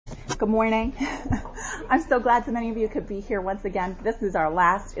Good morning. I'm so glad so many of you could be here once again. This is our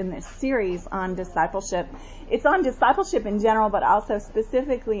last in this series on discipleship. It's on discipleship in general, but also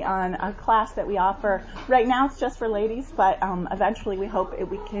specifically on a class that we offer. Right now it's just for ladies, but eventually we hope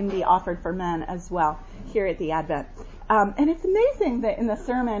we can be offered for men as well here at the Advent. And it's amazing that in the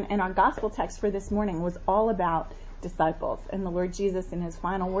sermon and our gospel text for this morning was all about disciples. And the Lord Jesus in his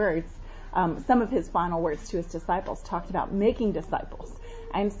final words, some of his final words to his disciples talked about making disciples.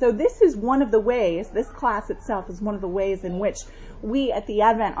 And so this is one of the ways, this class itself is one of the ways in which we at the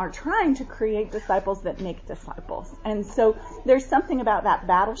Advent are trying to create disciples that make disciples. And so there's something about that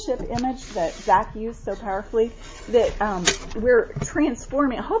battleship image that Zach used so powerfully that we're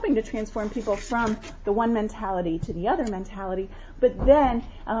transforming, hoping to transform people from the one mentality to the other mentality. But then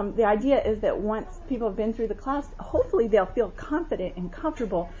the idea is that once people have been through the class, hopefully they'll feel confident and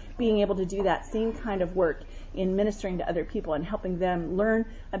comfortable being able to do that same kind of work in ministering to other people and helping them learn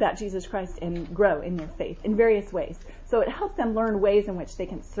about Jesus Christ and grow in their faith in various ways. So it helps them learn ways in which they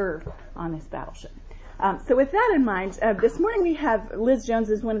can serve on this battleship. So with that in mind, this morning we have Liz Jones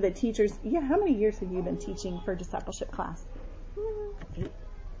as one of the teachers. Yeah, how many years have you been teaching for discipleship class?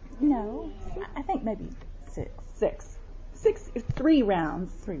 No, I think maybe six. 3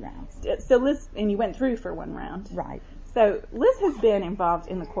 rounds. So Liz, and you went through for one round. Right. So Liz has been involved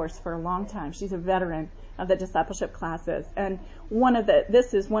in the course for a long time. She's a veteran of the discipleship classes, and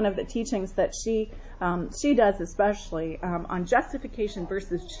this is one of the teachings that she does, especially on justification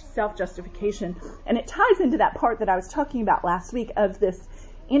versus self-justification, and it ties into that part that I was talking about last week of this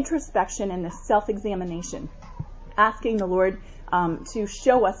introspection and this self-examination, asking the Lord to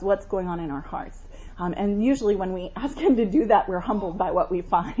show us what's going on in our hearts. And usually when we ask him to do that, we're humbled by what we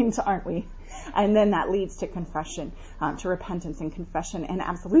find, aren't we? And then that leads to confession, to repentance and confession and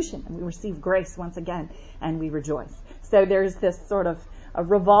absolution. And we receive grace once again, and we rejoice. So there's this sort of a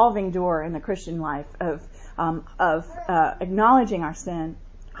revolving door in the Christian life of acknowledging our sin,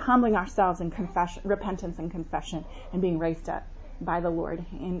 humbling ourselves in confession, repentance and confession, and being raised up by the Lord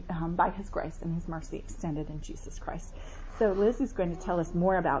and by his grace and his mercy extended in Jesus Christ. So Liz is going to tell us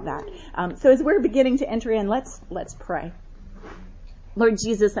more about that. So as we're beginning to enter in, let's pray. Lord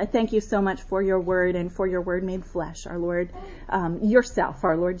Jesus, I thank you so much for your word and for your word made flesh, our Lord, yourself,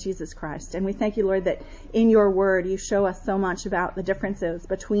 our Lord Jesus Christ. And we thank you, Lord, that in your word you show us so much about the differences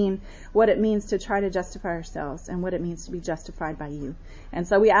between what it means to try to justify ourselves and what it means to be justified by you. And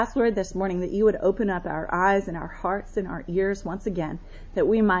so we ask, Lord, this morning that you would open up our eyes and our hearts and our ears once again, that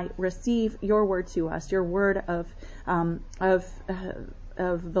we might receive your word to us, your word of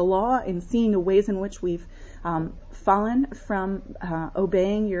the law, and seeing the ways in which we've fallen from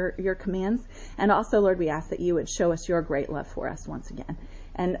obeying your commands. And also, Lord, we ask that you would show us your great love for us once again.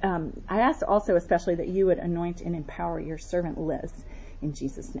 And I ask also especially that you would anoint and empower your servant Liz in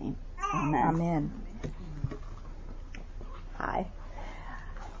Jesus' name. Amen. Hi.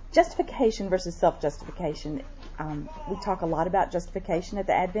 Justification versus self-justification. We talk a lot about justification at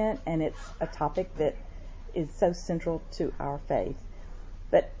the Advent, and it's a topic that is so central to our faith.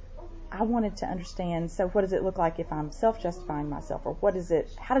 But I wanted to understand, so what does it look like if I'm self-justifying myself, or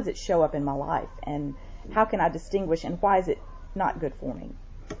how does it show up in my life, and how can I distinguish, and why is it not good for me?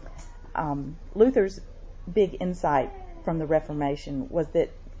 Luther's big insight from the Reformation was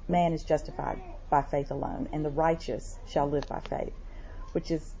that man is justified by faith alone, and the righteous shall live by faith,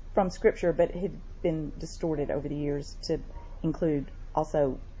 which is from Scripture, but it had been distorted over the years to include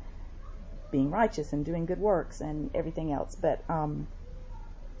also being righteous and doing good works and everything else. But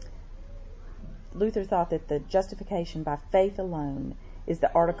Luther thought that the justification by faith alone is the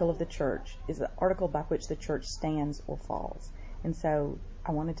article of the church, is the article by which the church stands or falls. And so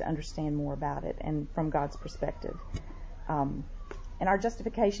I wanted to understand more about it and from God's perspective. And our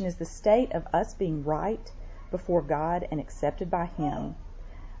justification is the state of us being right before God and accepted by him.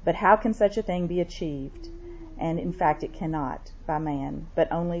 But how can such a thing be achieved? And in fact it cannot by man, but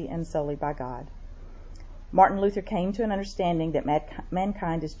only and solely by God. Martin Luther came to an understanding that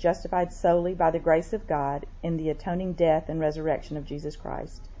mankind is justified solely by the grace of God in the atoning death and resurrection of Jesus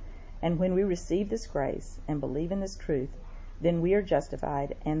Christ. And when we receive this grace and believe in this truth, then we are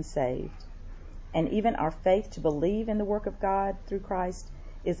justified and saved. And even our faith to believe in the work of God through Christ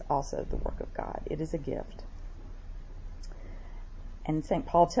is also the work of God. It is a gift. And St.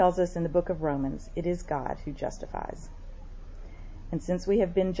 Paul tells us in the book of Romans, it is God who justifies. And since we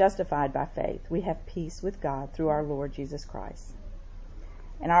have been justified by faith, we have peace with God through our Lord Jesus Christ.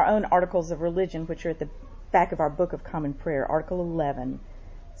 And our own articles of religion, which are at the back of our Book of Common Prayer, Article 11,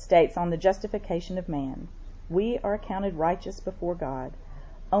 states on the justification of man, we are accounted righteous before God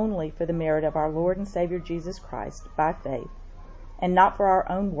only for the merit of our Lord and Savior Jesus Christ by faith, and not for our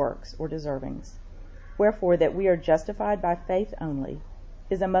own works or deservings. Wherefore that we are justified by faith only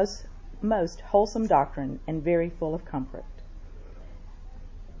is a most wholesome doctrine and very full of comfort.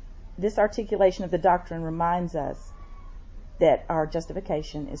 This articulation of the doctrine reminds us that our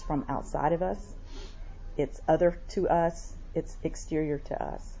justification is from outside of us, it's other to us, it's exterior to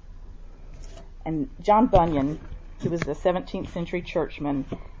us. And John Bunyan, who was a 17th century churchman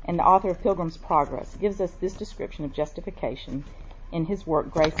and the author of Pilgrim's Progress, gives us this description of justification in his work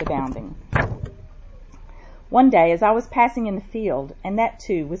Grace Abounding. One day, as I was passing in the field, and that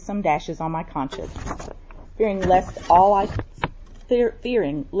too with some dashes on my conscience, fearing lest all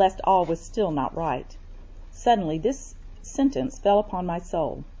was still not right, suddenly this sentence fell upon my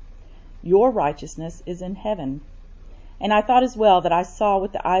soul: "Your righteousness is in heaven." And I thought as well that I saw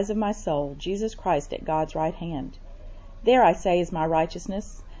with the eyes of my soul Jesus Christ at God's right hand. There, I say, is my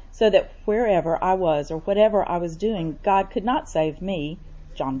righteousness, so that wherever I was or whatever I was doing, God could not save me,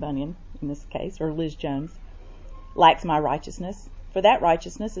 John Bunyan in this case, or Liz Jones, lacks my righteousness, for that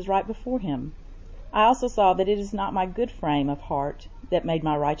righteousness is right before him. I also saw that it is not my good frame of heart that made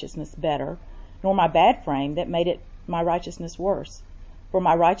my righteousness better, nor my bad frame that made my righteousness worse, for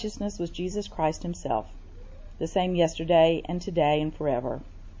my righteousness was Jesus Christ himself, the same yesterday and today and forever.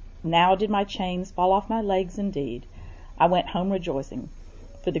 Now did my chains fall off my legs indeed. I went home rejoicing,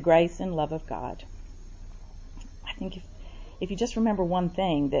 for the grace and love of God. I think if you just remember one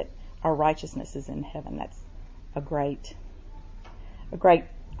thing, that our righteousness is in heaven, that's a great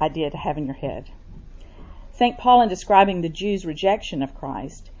idea to have in your head. St. Paul, in describing the Jews' rejection of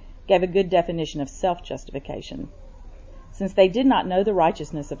Christ, gave a good definition of self-justification. Since they did not know the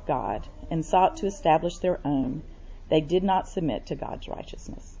righteousness of God and sought to establish their own, they did not submit to God's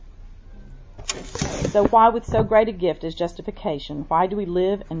righteousness. So why, with so great a gift as justification, why do we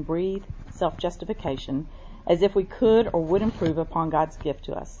live and breathe self-justification as if we could or would improve upon God's gift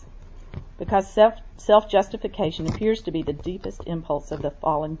to us? Because self-justification appears to be the deepest impulse of the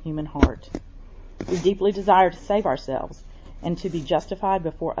fallen human heart. We deeply desire to save ourselves and to be justified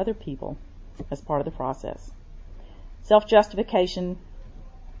before other people as part of the process. Self-justification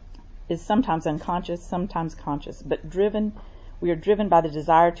is sometimes unconscious, sometimes conscious, but we are driven by the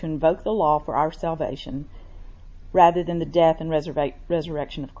desire to invoke the law for our salvation rather than the death and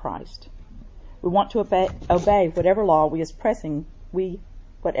resurrection of Christ. We want to obey whatever law we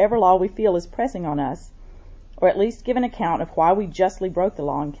feel is pressing on us, or at least give an account of why we justly broke the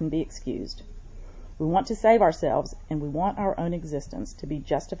law and can be excused. We want to save ourselves, and we want our own existence to be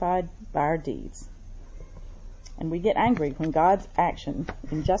justified by our deeds. And we get angry when God's action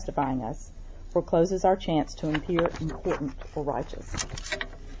in justifying us forecloses our chance to appear important or righteous.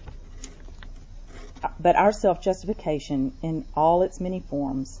 But our self-justification in all its many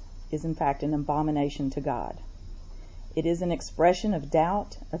forms is in fact an abomination to God. It is an expression of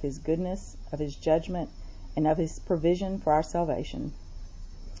doubt of his goodness, of his judgment, and of his provision for our salvation.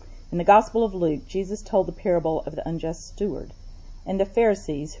 In the Gospel of Luke, Jesus told the parable of the unjust steward, and the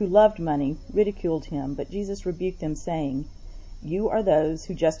Pharisees, who loved money, ridiculed him, but Jesus rebuked them, saying, "You are those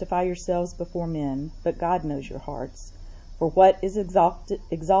who justify yourselves before men, but God knows your hearts. For what is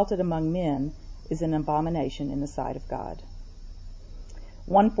exalted among men is an abomination in the sight of God."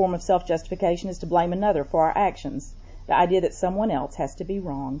 One form of self-justification is to blame another for our actions, the idea that someone else has to be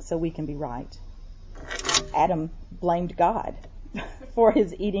wrong so we can be right. Adam blamed God for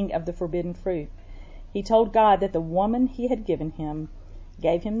his eating of the forbidden fruit. He told God that the woman he had given him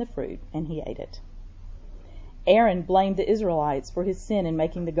gave him the fruit, and he ate it. Aaron blamed the Israelites for his sin in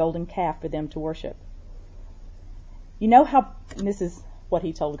making the golden calf for them to worship. This is what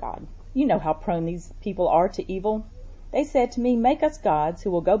he told God. "You know how prone these people are to evil. They said to me, 'Make us gods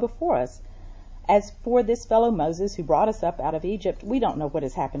who will go before us.' As for this fellow Moses who brought us up out of Egypt, we don't know what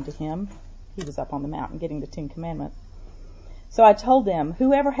has happened to him." He was up on the mountain getting the 10 Commandments. "So I told them,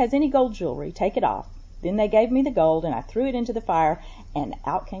 'Whoever has any gold jewelry, take it off.' Then they gave me the gold, and I threw it into the fire, and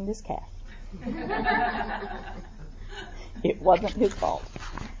out came this calf." It wasn't his fault.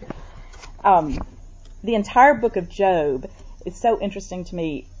 The entire book of Job is so interesting to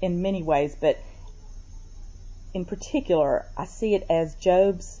me in many ways, but in particular, I see it as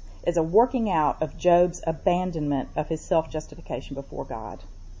a working out of Job's abandonment of his self-justification before God,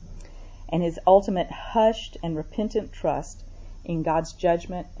 and his ultimate hushed and repentant trust in God's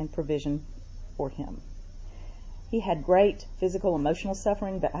judgment and provision for him. He had great physical, emotional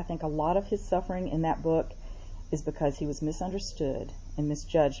suffering, but I think a lot of his suffering in that book is because he was misunderstood and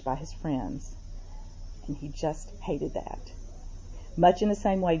misjudged by his friends, and he just hated that. Much in the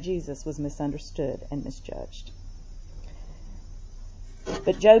same way Jesus was misunderstood and misjudged.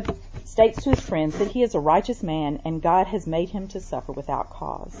 But Job states to his friends that he is a righteous man and God has made him to suffer without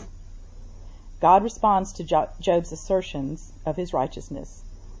cause. God responds to Job's assertions of his righteousness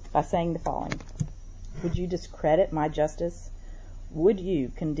by saying the following: "Would you discredit my justice? Would you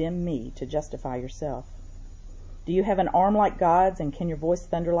condemn me to justify yourself? Do you have an arm like God's, and can your voice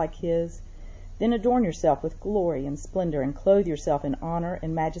thunder like his? Then adorn yourself with glory and splendor, and clothe yourself in honor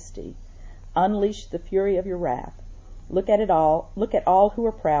and majesty. Unleash the fury of your wrath. Look at all who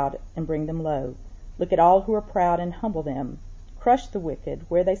are proud and bring them low. Look at all who are proud and humble them. Crush the wicked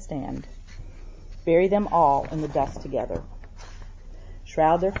where they stand. Bury them all in the dust together.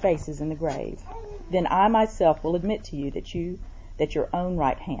 Shroud their faces in the grave. Then I myself will admit to you that your own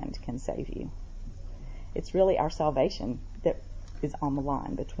right hand can save you." It's really our salvation that is on the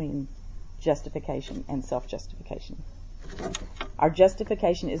line between justification and self-justification. Our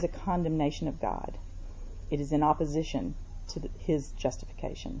justification is a condemnation of God. It is in opposition to his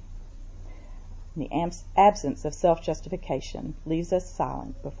justification. The absence of self-justification leaves us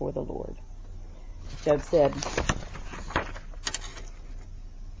silent before the Lord. Job said,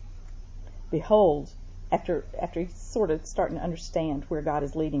 "Behold," after he's sort of starting to understand where God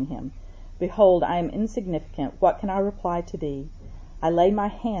is leading him, "Behold, I am insignificant. What can I reply to thee? I lay my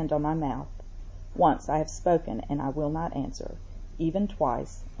hand on my mouth. Once I have spoken, and I will not answer. Even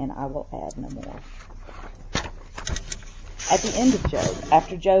twice, and I will add no more." At the end of Job,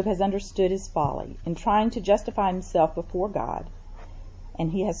 after Job has understood his folly in trying to justify himself before God,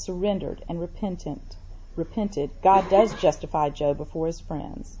 and he has surrendered and repented, God does justify Job before his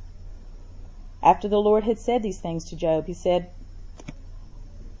friends. After the Lord had said these things to Job, he said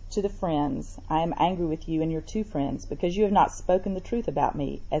to the friends, "I am angry with you and your two friends, because you have not spoken the truth about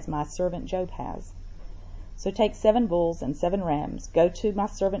me, as my servant Job has. So take 7 bulls and 7 rams, go to my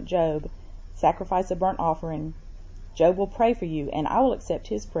servant Job, sacrifice a burnt offering. Job will pray for you, and I will accept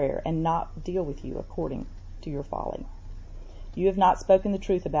his prayer and not deal with you according to your folly. You have not spoken the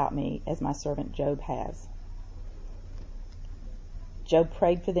truth about me, as my servant Job has." Job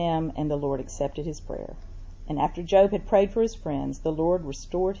prayed for them, and the Lord accepted his prayer. And after Job had prayed for his friends, the Lord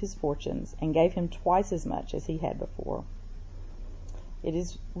restored his fortunes and gave him twice as much as he had before. It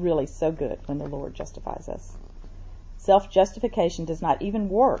is really so good when the Lord justifies us. Self-justification does not even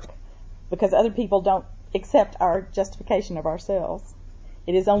work because other people don't accept our justification of ourselves.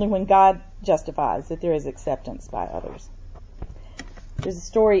 It is only when God justifies that there is acceptance by others. There's a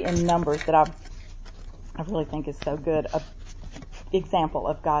story in Numbers that I really think is so good, an example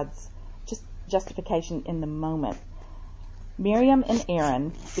of God's justification in the moment. Miriam and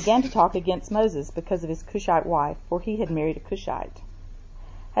Aaron began to talk against Moses because of his Cushite wife, for he had married a Cushite.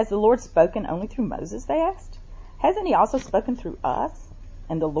 "Has the Lord spoken only through Moses?" they asked. "Hasn't he also spoken through us?"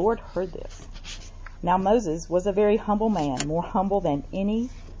 And the Lord heard this. Now Moses was a very humble man, more humble than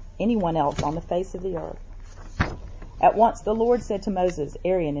anyone else on the face of the earth. At once the Lord said to Moses,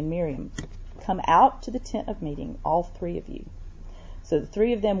 Aaron, and Miriam, "Come out to the tent of meeting, all 3 of you." So the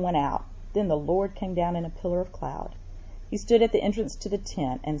 3 of them went out. Then the Lord came down in a pillar of cloud. He stood at the entrance to the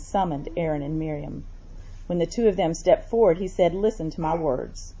tent and summoned Aaron and Miriam. When the 2 of them stepped forward, he said, "Listen to my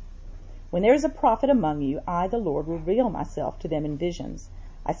words. When there is a prophet among you, I, the Lord, reveal myself to them in visions.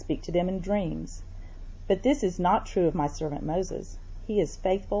 I speak to them in dreams. But this is not true of my servant Moses. He is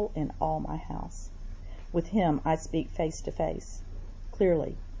faithful in all my house. With him I speak face to face,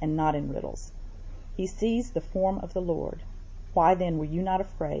 clearly, and not in riddles. He sees the form of the Lord. Why then were you not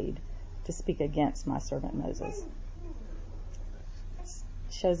afraid to speak against my servant Moses?" It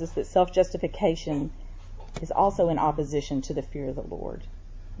shows us that self-justification is also in opposition to the fear of the Lord.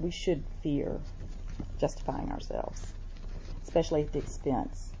 We should fear justifying ourselves, especially at the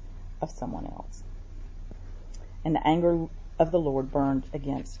expense of someone else. And the anger of the Lord burned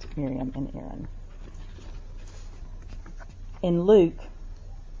against Miriam and Aaron. In Luke,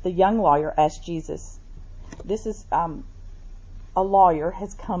 the young lawyer asked Jesus. This is a lawyer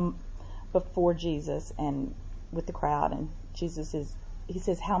has come before Jesus and with the crowd, and he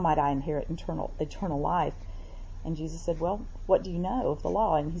says, "How might I inherit eternal life?" And Jesus said, "Well, what do you know of the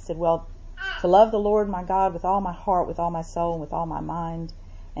law?" And he said, "Well, to love the Lord my God with all my heart, with all my soul, and with all my mind,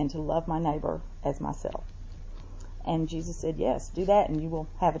 and to love my neighbor as myself." And Jesus said, "Yes, do that and you will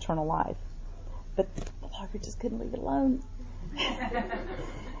have eternal life." But the lawyer just couldn't leave it alone.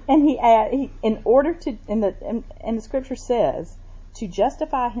 And the scripture says, to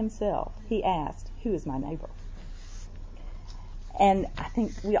justify himself, he asked, "Who is my neighbor?" And I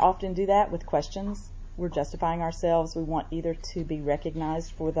think we often do that with questions. We're justifying ourselves. We want either to be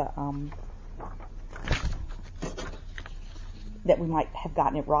recognized for the that we might have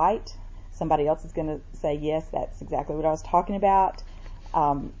gotten it right. Somebody else is going to say, "Yes, that's exactly what I was talking about."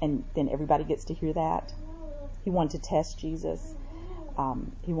 And then everybody gets to hear that. He wanted to test Jesus.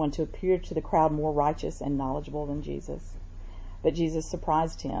 He wanted to appear to the crowd more righteous and knowledgeable than Jesus. But Jesus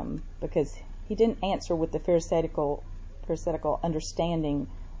surprised him because he didn't answer with the Pharisaical understanding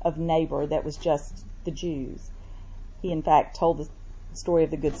of neighbor that was just the Jews. He, in fact, told the story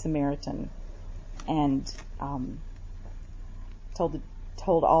of the Good Samaritan and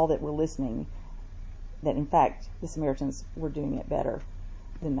told all that were listening that, in fact, the Samaritans were doing it better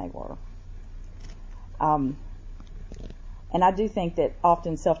than they were. And I do think that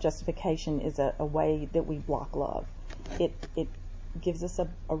often self-justification is a way that we block love. It gives us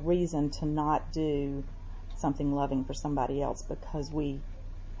a reason to not do something loving for somebody else because we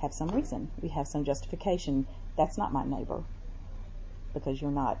have some reason. We have some justification. That's not my neighbor because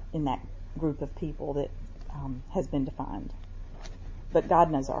you're not in that group of people that has been defined. But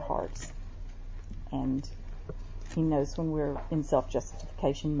God knows our hearts. And He knows when we're in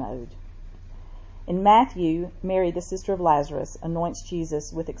self-justification mode. In Matthew, Mary, the sister of Lazarus, anoints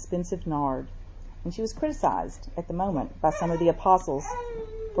Jesus with expensive nard, and she was criticized at the moment by some of the apostles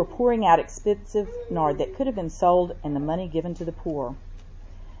for pouring out expensive nard that could have been sold and the money given to the poor.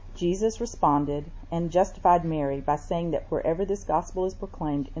 Jesus responded and justified Mary by saying that wherever this gospel is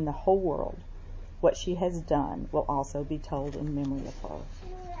proclaimed in the whole world, what she has done will also be told in memory of her.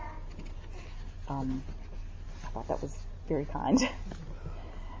 I thought that was very kind.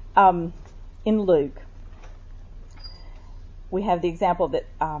 In Luke, we have the example that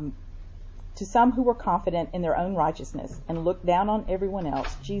to some who were confident in their own righteousness and looked down on everyone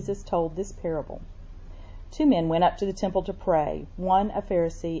else, Jesus told this parable. 2 men went up to the temple to pray, one a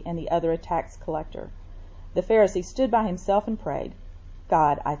Pharisee and the other a tax collector. The Pharisee stood by himself and prayed,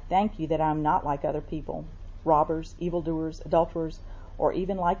 God, I thank you that I am not like other people, robbers, evildoers, adulterers, or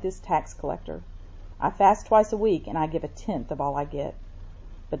even like this tax collector. I fast twice a week and I give 1/10 of all I get.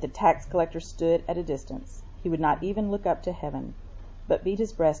 But the tax collector stood at a distance. He would not even look up to heaven, but beat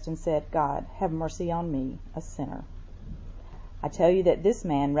his breast and said, God, have mercy on me, a sinner. I tell you that this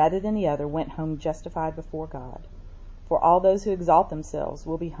man, rather than the other, went home justified before God. For all those who exalt themselves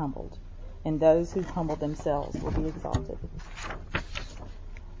will be humbled, and those who humble themselves will be exalted.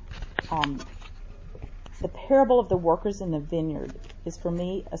 The parable of the workers in the vineyard is for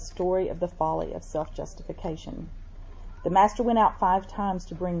me a story of the folly of self-justification. The master went out 5 times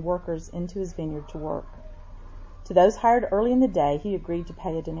to bring workers into his vineyard to work. To those hired early in the day, he agreed to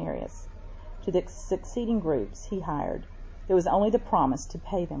pay a denarius. To the succeeding groups he hired, there was only the promise to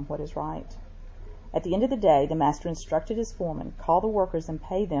pay them what is right. At the end of the day, the master instructed his foreman, call the workers and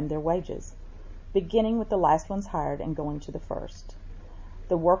pay them their wages, beginning with the last ones hired and going to the first.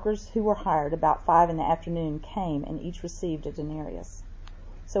 The workers who were hired about 5 in the afternoon came and each received a denarius.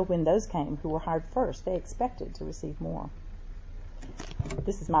 So when those came who were hired first, they expected to receive more.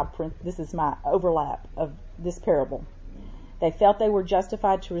 This is my overlap of this parable. They felt they were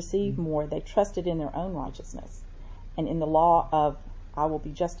justified to receive more. They trusted in their own righteousness and in the law of, I will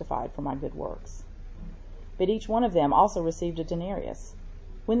be justified for my good works. But each one of them also received a denarius.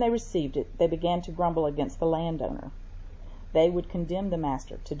 When they received it, they began to grumble against the landowner. They would condemn the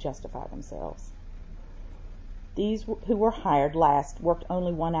master to justify themselves. These who were hired last worked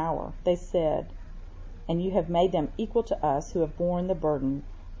only 1 hour. They said, and you have made them equal to us who have borne the burden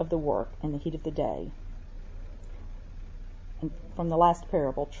of the work in the heat of the day. And from the last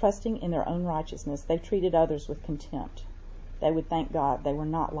parable, trusting in their own righteousness, they treated others with contempt. They would thank God they were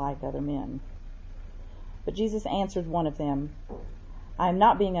not like other men. But Jesus answered one of them, I am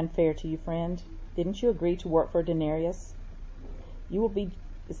not being unfair to you, friend. Didn't you agree to work for a denarius?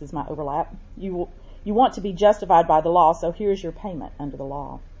 This is my overlap, you want to be justified by the law, so here is your payment under the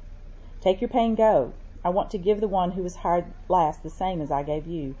law. Take your pay and go. I want to give the one who was hired last the same as I gave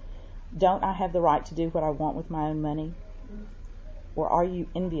you. Don't I have the right to do what I want with my own money? Or are you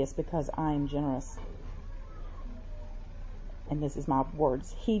envious because I am generous? And this is my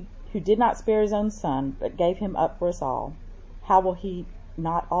words. He who did not spare his own son, but gave him up for us all, how will he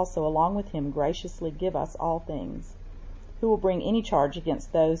not also along with him graciously give us all things? Who will bring any charge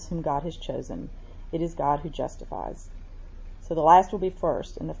against those whom God has chosen? It is God who justifies. So the last will be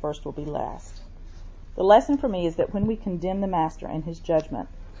first, and the first will be last. The lesson for me is that when we condemn the master and his judgment,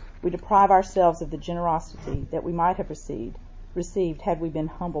 we deprive ourselves of the generosity that we might have received had we been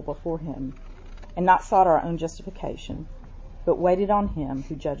humble before him, and not sought our own justification, but waited on him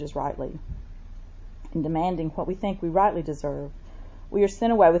who judges rightly. In demanding what we think we rightly deserve, we are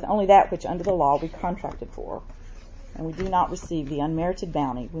sent away with only that which under the law we contracted for, and we do not receive the unmerited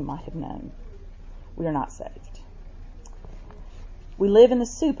bounty we might have known. We are not saved. We live in the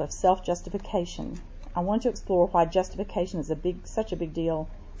soup of self-justification, I want to explore why justification is such a big deal,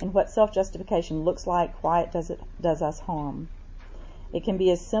 and what self-justification looks like, why it does us harm. It can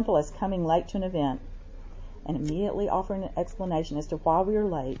be as simple as coming late to an event and immediately offering an explanation as to why we are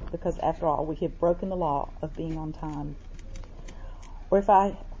late, because after all, we have broken the law of being on time. Or if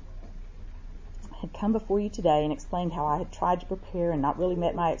I had come before you today and explained how I had tried to prepare and not really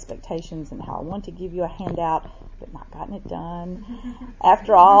met my expectations, and how I wanted to give you a handout but not gotten it done.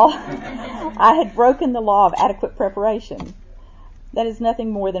 After all, I had broken the law of adequate preparation. That is nothing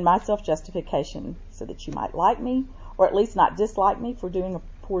more than my self-justification, so that you might like me, or at least not dislike me for doing a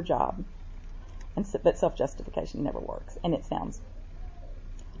poor job. But self-justification never works, and it sounds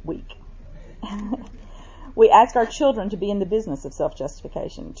weak. We ask our children to be in the business of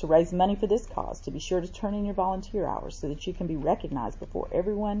self-justification, to raise money for this cause, to be sure to turn in your volunteer hours so that you can be recognized before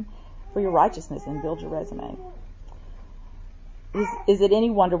everyone for your righteousness and build your resume. Is it any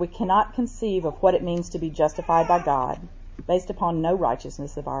wonder we cannot conceive of what it means to be justified by God, based upon no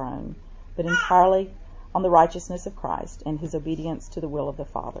righteousness of our own, but entirely on the righteousness of Christ and his obedience to the will of the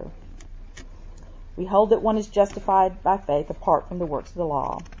Father? We hold that one is justified by faith apart from the works of the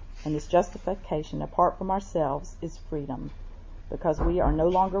law, and this justification apart from ourselves is freedom, because we no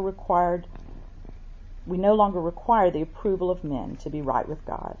longer require the approval of men to be right with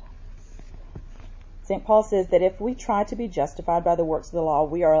God. St. Paul says that if we try to be justified by the works of the law,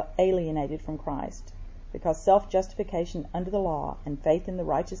 we are alienated from Christ, because self-justification under the law and faith in the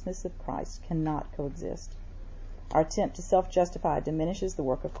righteousness of Christ cannot coexist. Our attempt to self-justify diminishes the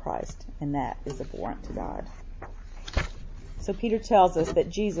work of Christ, and that is abhorrent to God. So Peter tells us that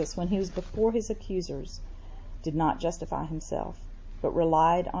Jesus, when he was before his accusers, did not justify himself, but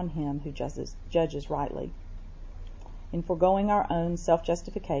relied on him who judges rightly. In foregoing our own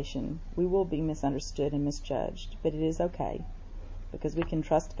self-justification, we will be misunderstood and misjudged, but it is okay, because we can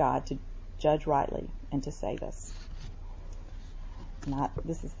trust God to judge rightly and to save us.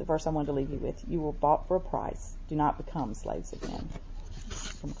 This is the verse I wanted to leave you with. You were bought for a price. Do not become slaves of men.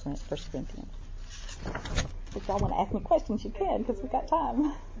 From 1 Corinthians. If y'all want to ask me questions, you can, because we've got time.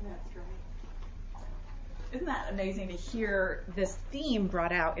 That's right. Isn't that amazing to hear this theme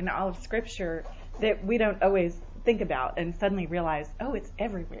brought out in all of Scripture that we don't always think about and suddenly realize, oh, it's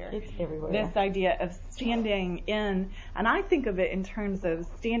everywhere. It's everywhere. This idea of standing in, and I think of it in terms of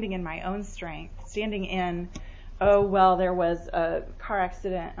standing in my own strength, standing in, oh, well, there was a car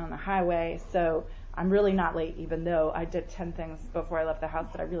accident on the highway, so I'm really not late, even though I did 10 things before I left the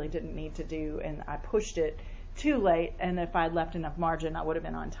house that I really didn't need to do, and I pushed it too late, and if I'd left enough margin, I would have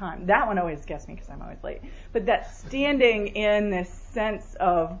been on time. That one always gets me because I'm always late. But that standing in this sense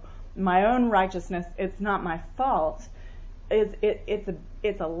of my own righteousness, it's not my fault,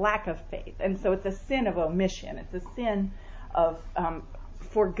 it's a lack of faith. And so it's a sin of omission. It's a sin of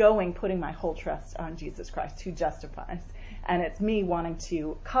foregoing putting my whole trust on Jesus Christ who justifies. And it's me wanting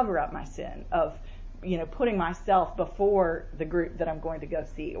to cover up my sin of, putting myself before the group that I'm going to go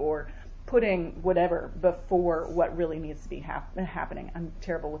see, or putting whatever before what really needs to be happening. I'm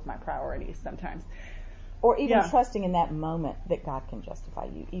terrible with my priorities sometimes. Or even trusting in that moment that God can justify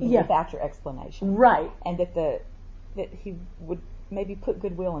you, even without your explanation. Right. And that he would maybe put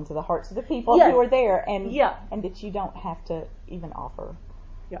goodwill into the hearts of the people who are there, and that you don't have to even offer.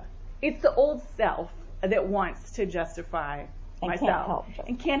 Yeah. It's the old self that wants to justify myself.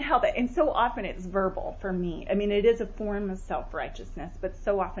 And can't help it. And so often it's verbal for me. I mean, it is a form of self-righteousness, but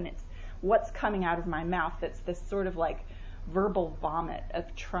so often it's what's coming out of my mouth that's this sort of like verbal vomit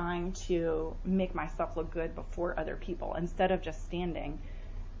of trying to make myself look good before other people, instead of just standing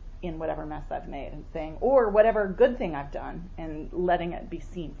in whatever mess I've made and saying, or whatever good thing I've done, and letting it be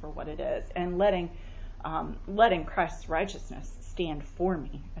seen for what it is, and letting Christ's righteousness stand for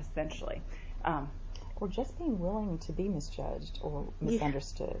me, essentially. Or just being willing to be misjudged or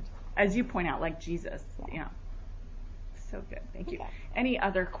misunderstood. As you point out, like Jesus. Yeah. So good. Thank you. Okay. Any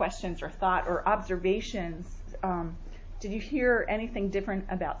other questions or thought or observations? Did you hear anything different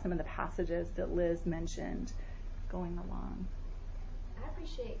about some of the passages that Liz mentioned going along? I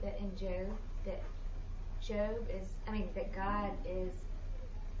appreciate that in Job, that God is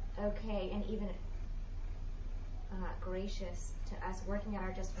okay and even gracious to us working out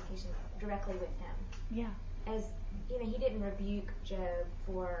our justification directly with him. Yeah. As he didn't rebuke Job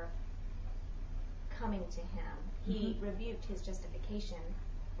for coming to him. He rebuked his justification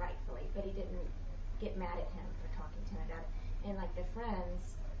rightfully, but he didn't get mad at him for talking to him about it. And like the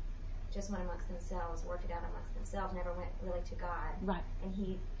friends just went amongst themselves, worked it out amongst themselves, never went really to God. Right. And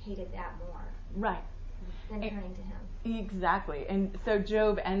he hated that more. Right. Than turning to him. Exactly. And so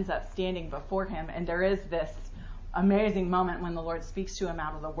Job ends up standing before him, and there is this amazing moment when the Lord speaks to him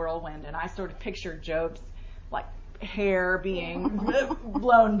out of the whirlwind, and I sort of picture Job's like hair being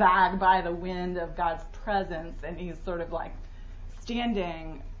blown back by the wind of God's presence, and he's sort of like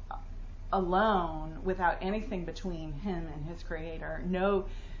standing alone without anything between him and his Creator.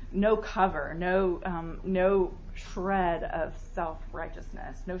 No cover, no shred of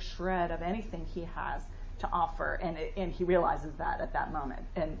self-righteousness, no shred of anything he has to offer, and he realizes that at that moment.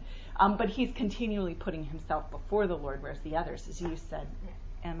 And but he's continually putting himself before the Lord, whereas the others, as you said,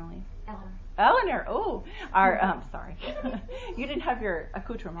 Emily. Eleanor. Oh, sorry, you didn't have your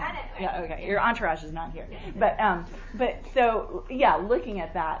accoutrement. Yeah, okay. Your entourage is not here, but so yeah, looking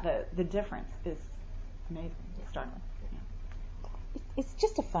at that, the difference is amazing, startling. It's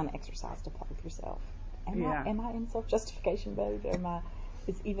just a fun exercise to play with yourself. Am I in self-justification mode?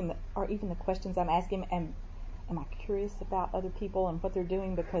 Are even the questions I'm asking, am I curious about other people and what they're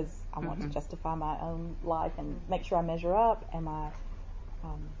doing because I want to justify my own life and make sure I measure up? Am I?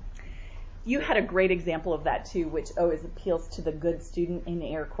 You had a great example of that too, which always appeals to the good student in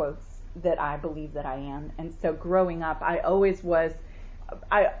air quotes that I believe that I am. And so growing up, I always was.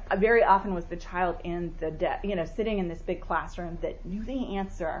 I very often was the child in the sitting in this big classroom that knew the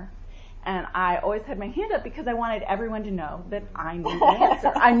answer, and I always had my hand up because I wanted everyone to know that I knew the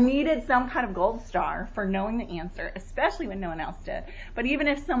answer. I needed some kind of gold star for knowing the answer, especially when no one else did. But even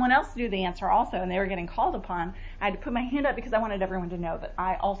if someone else knew the answer also and they were getting called upon, I had to put my hand up because I wanted everyone to know that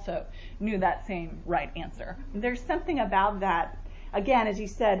I also knew that same right answer. There's something about that. Again, as you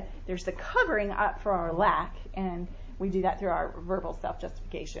said, there's the covering up for our lack, and we do that through our verbal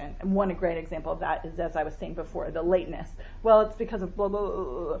self-justification. And one great example of that is, as I was saying before, the lateness. Well, it's because of blah, blah, blah,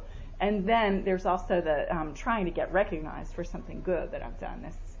 blah. And then there's also the trying to get recognized for something good that I've done,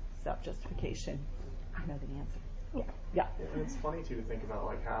 this self-justification. I know the answer. Yeah. And it's funny, too, to think about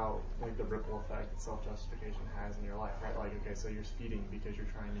like how like the ripple effect that self-justification has in your life, right? Like, okay, so you're speeding because you're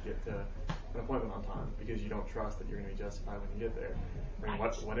trying to get to an appointment on time because you don't trust that you're going to be justified when you get there. I mean,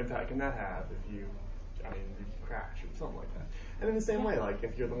 what impact can that have if you crash or something like that? And in the same way, like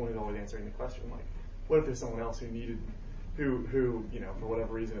if you're the one who's always answering the question, like what if there's someone else who for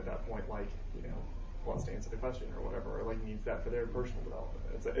whatever reason at that point, like wants to answer the question or whatever, or like needs that for their personal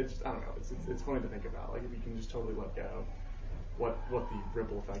development. It's I don't know. It's funny to think about. Like if you can just totally let go, what the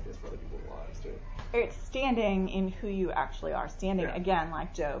ripple effect is for other people's lives too. It's standing in who you actually are, standing again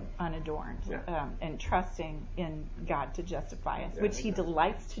like Job, unadorned, and trusting in God to justify us, which He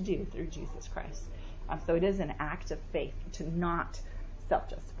delights to do through Jesus Christ. So it is an act of faith to not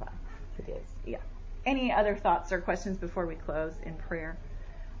self-justify. It is, yeah. Any other thoughts or questions before we close in prayer?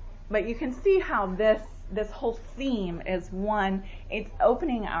 But you can see how this whole theme is one, it's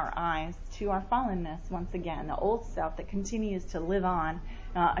opening our eyes to our fallenness once again, the old self that continues to live on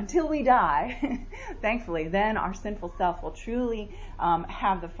until we die. Thankfully, then our sinful self will truly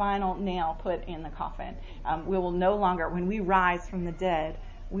have the final nail put in the coffin. We will no longer, when we rise from the dead,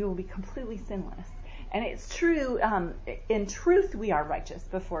 we will be completely sinless. And it's true, in truth we are righteous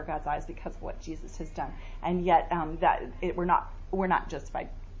before God's eyes because of what Jesus has done. And yet we're not justified,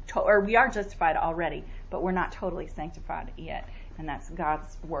 or we are justified already, but we're not totally sanctified yet. And that's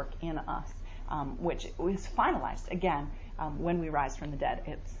God's work in us, which is finalized again when we rise from the dead.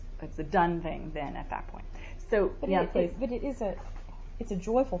 It's a done thing then at that point. So please. But it's a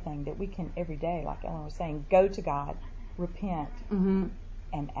joyful thing that we can every day, like Ellen was saying, go to God, repent,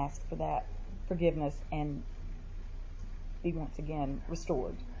 and ask for that forgiveness and be once again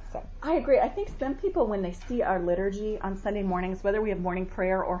restored. So I agree. I think some people, when they see our liturgy on Sunday mornings, whether we have morning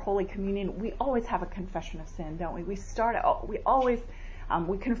prayer or Holy Communion, we always have a confession of sin, don't we? We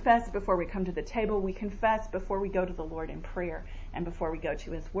confess before we come to the table. We confess before we go to the Lord in prayer and before we go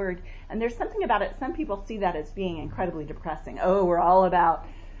to His Word. And there's something about it. Some people see that as being incredibly depressing. Oh, we're all about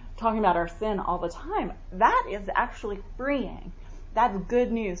talking about our sin all the time. That is actually freeing. That's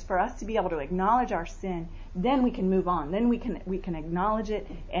good news for us to be able to acknowledge our sin. Then we can move on. Then we can acknowledge it,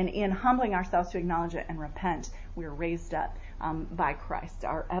 and in humbling ourselves to acknowledge it and repent, we are raised up by Christ.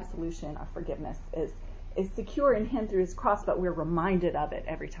 Our absolution, our forgiveness is secure in Him through His cross, but we're reminded of it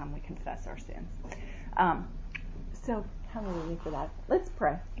every time we confess our sins. So hallelujah for that. Let's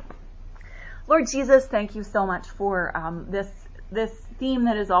pray. Lord Jesus, thank you so much for this theme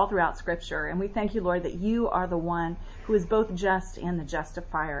that is all throughout Scripture. And we thank you, Lord, that you are the one who is both just and the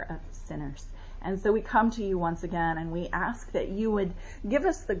justifier of sinners. And so we come to you once again and we ask that you would give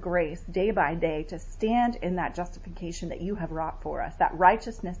us the grace day by day to stand in that justification that you have wrought for us, that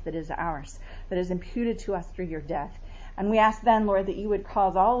righteousness that is ours, that is imputed to us through your death. And we ask then, Lord, that you would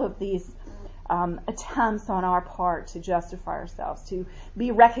cause all of these attempts on our part to justify ourselves, to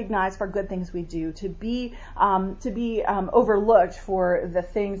be recognized for good things we do, to be overlooked for the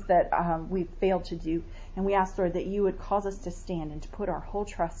things that we've failed to do. And we ask, Lord, that you would cause us to stand and to put our whole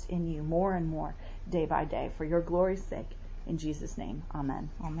trust in you more and more day by day for your glory's sake. In Jesus' name, amen.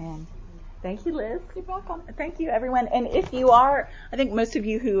 Amen. Thank you, Liz. You're welcome. Thank you, everyone. And if you are, I think most of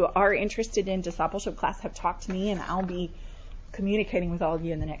you who are interested in discipleship class have talked to me, and I'll be communicating with all of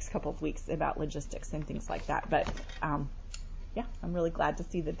you in the next couple of weeks about logistics and things like that. But yeah, I'm really glad to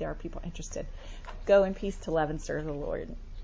see that there are people interested. Go in peace to love and serve the Lord.